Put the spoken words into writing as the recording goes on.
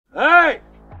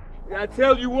I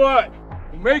tell you what,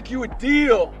 we'll make you a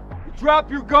deal. You drop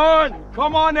your gun, you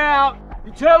come on out,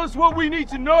 you tell us what we need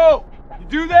to know. You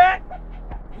do that,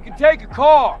 you can take a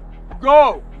car. You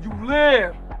go, you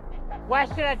live. Why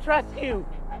should I trust you?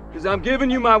 Because I'm giving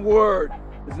you my word.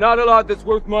 There's not a lot that's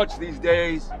worth much these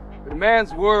days, but a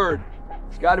man's word,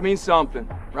 it's got to mean something,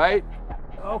 right?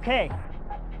 Okay.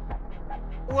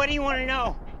 What do you want to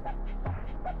know?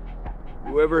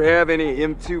 You ever have any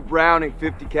M2 Browning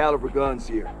 50 caliber guns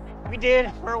here? We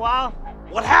did for a while.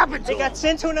 What happened to They got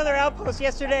sent to another outpost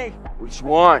yesterday. Which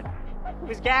one? It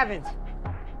was Gavin's.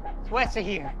 It's west of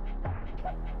here.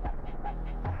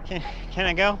 Can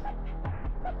I go?